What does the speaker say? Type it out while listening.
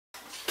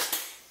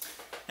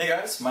Hey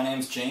guys, my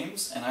name's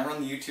James, and I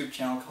run the YouTube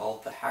channel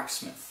called The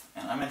Hacksmith,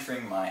 and I'm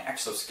entering my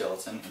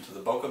exoskeleton into the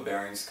Boca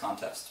Bearings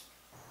contest.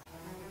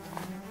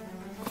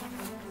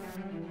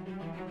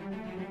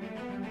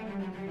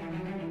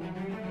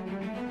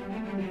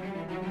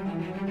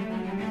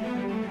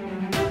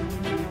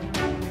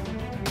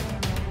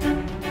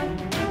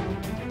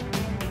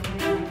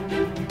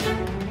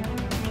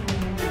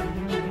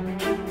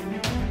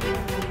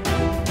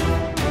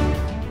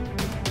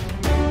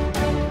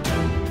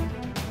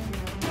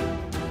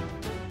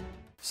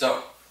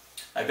 So,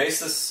 I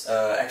based this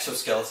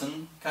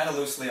exoskeleton kind of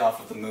loosely off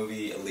of the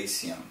movie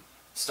Elysium,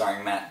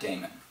 starring Matt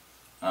Damon.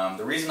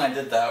 The reason I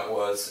did that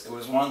was it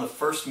was one of the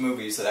first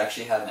movies that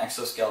actually had an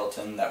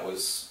exoskeleton that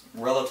was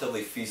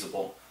relatively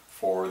feasible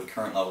for the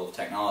current level of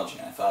technology,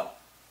 and I thought,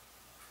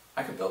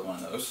 I could build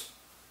one of those,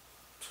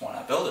 so why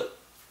not build it?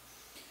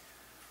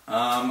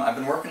 I've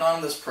been working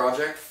on this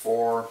project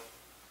for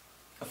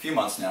a few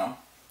months now.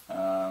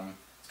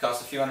 It's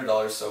cost a few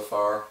 $100s so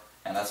far,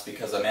 and that's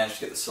because I managed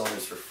to get the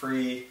cylinders for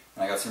free,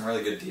 and I got some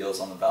really good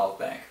deals on the valve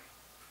bank.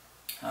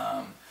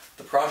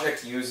 The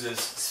project uses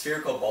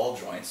spherical ball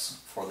joints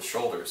for the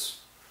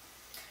shoulders,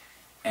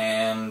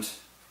 and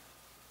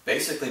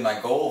basically my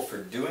goal for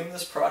doing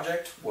this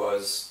project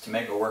was to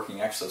make a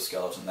working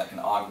exoskeleton that can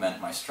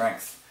augment my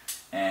strength,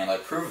 and I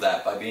proved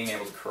that by being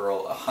able to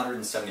curl a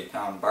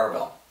 170-pound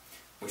barbell,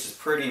 which is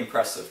pretty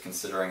impressive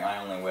considering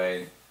I only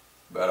weigh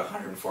about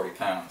 140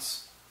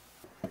 pounds.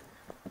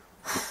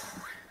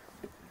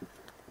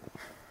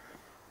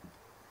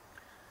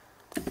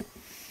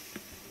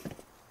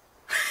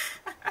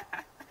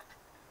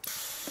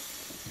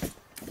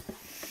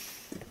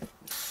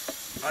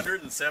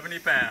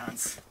 $170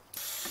 pounds.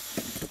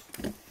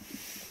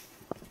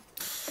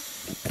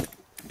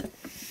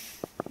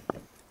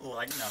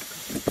 Like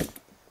nothing.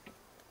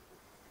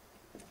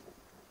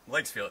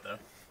 Legs feel it though.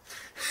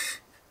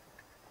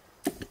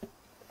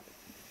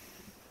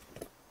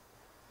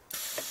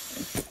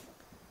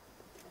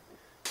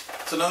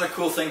 So another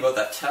cool thing about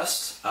that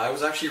test, I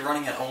was actually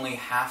running at only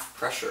half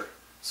pressure.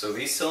 So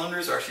these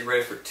cylinders are actually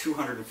rated for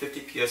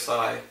 250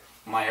 psi.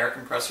 My air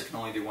compressor can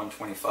only do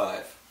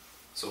 125.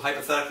 So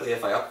hypothetically,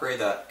 if I upgrade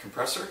that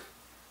compressor,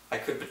 I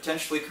could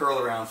potentially curl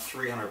around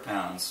 300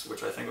 pounds,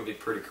 which I think would be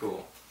pretty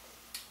cool.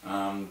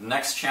 The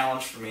next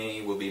challenge for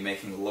me will be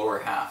making the lower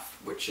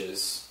half, which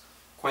is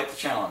quite the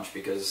challenge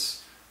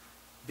because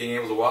being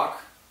able to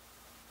walk,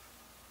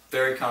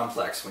 very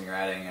complex when you're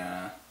adding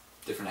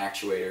different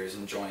actuators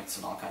and joints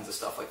and all kinds of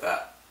stuff like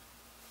that.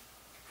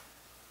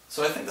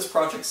 So I think this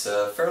project's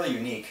fairly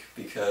unique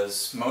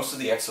because most of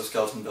the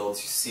exoskeleton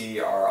builds you see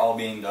are all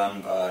being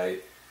done by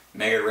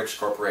mega-rich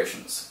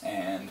corporations,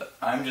 and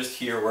I'm just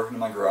here working in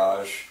my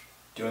garage,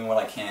 doing what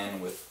I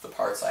can with the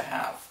parts I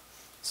have.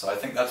 So I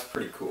think that's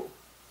pretty cool.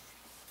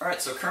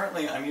 Alright, so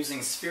currently I'm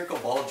using spherical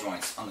ball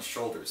joints on the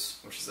shoulders,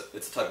 which is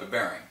it's a type of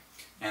bearing.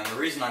 And the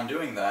reason I'm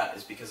doing that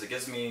is because it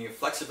gives me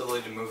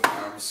flexibility to move the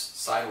arms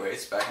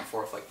sideways, back and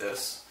forth like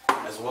this,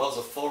 as well as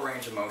a full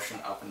range of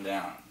motion up and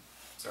down.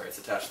 Sorry, it's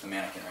attached to the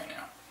mannequin right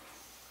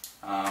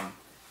now.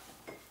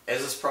 As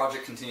this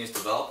project continues to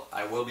develop,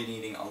 I will be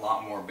needing a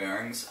lot more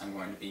bearings. I'm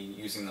going to be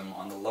using them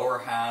on the lower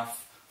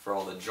half for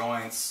all the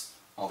joints,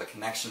 all the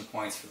connection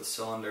points for the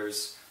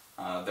cylinders.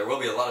 There will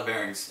be a lot of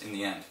bearings in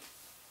the end.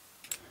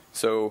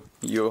 So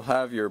you'll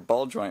have your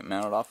ball joint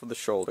mounted off of the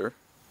shoulder,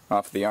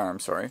 off of the arm,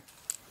 sorry,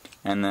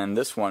 and then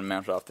this one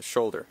mounted off the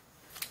shoulder.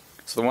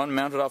 So the one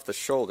mounted off the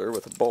shoulder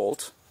with a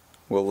bolt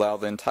will allow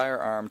the entire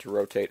arm to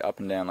rotate up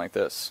and down like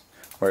this,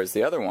 whereas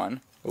the other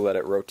one will let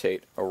it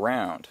rotate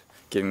around,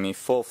 giving me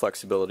full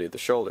flexibility of the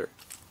shoulder.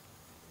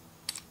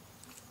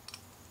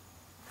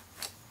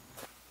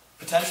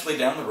 Potentially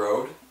down the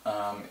road,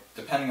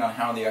 depending on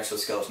how the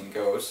exoskeleton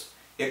goes,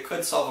 it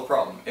could solve a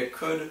problem. It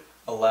could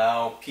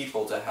allow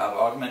people to have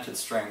augmented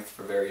strength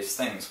for various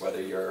things, whether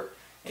you're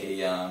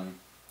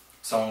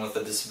someone with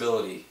a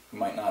disability who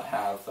might not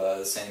have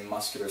the same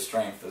muscular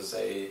strength as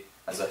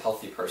a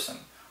healthy person,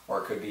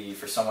 or it could be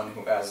for someone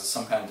who has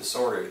some kind of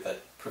disorder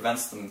that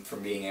prevents them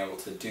from being able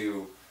to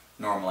do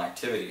normal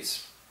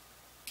activities.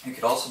 It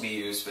could also be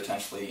used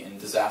potentially in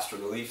disaster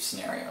relief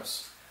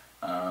scenarios.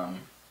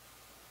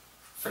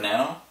 For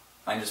now,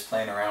 I'm just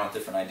playing around with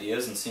different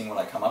ideas and seeing what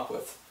I come up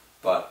with,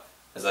 but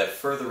as I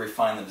further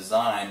refine the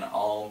design,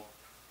 I'll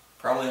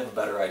probably have a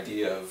better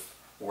idea of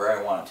where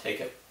I want to take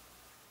it.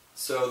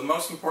 So the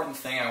most important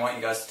thing I want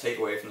you guys to take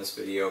away from this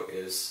video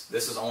is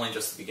this is only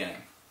just the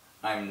beginning.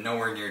 I'm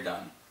nowhere near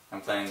done.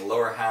 I'm planning the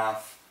lower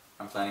half,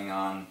 I'm planning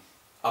on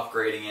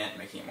upgrading it,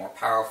 making it more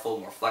powerful,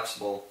 more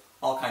flexible,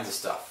 all kinds of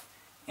stuff.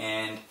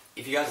 And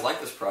if you guys like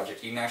this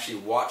project, you can actually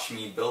watch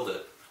me build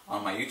it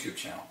on my YouTube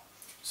channel.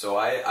 So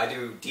I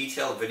do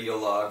detailed video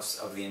logs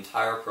of the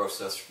entire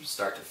process from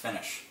start to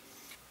finish.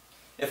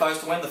 If I was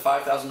to win the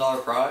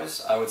 $5,000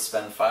 prize, I would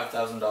spend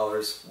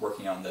 $5,000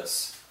 working on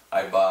this.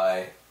 I'd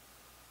buy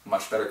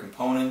much better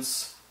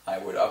components, I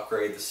would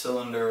upgrade the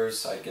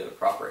cylinders, I'd get a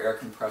proper air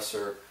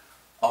compressor,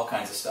 all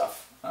kinds of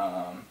stuff.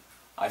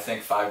 I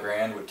think $5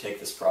 grand would take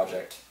this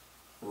project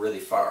really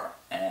far,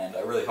 and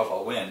I really hope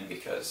I'll win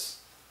because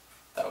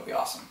that would be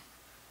awesome.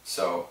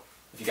 So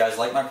if you guys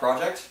like my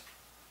project,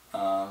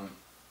 vote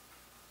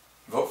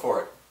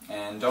for it.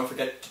 And don't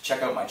forget to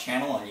check out my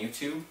channel on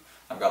YouTube.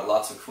 I've got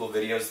lots of cool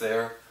videos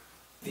there.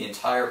 The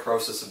entire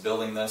process of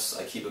building this,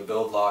 I keep a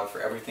build log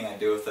for everything I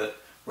do with it.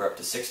 We're up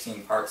to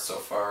 16 parts so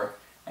far.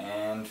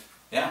 And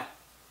yeah,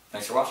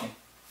 thanks for watching.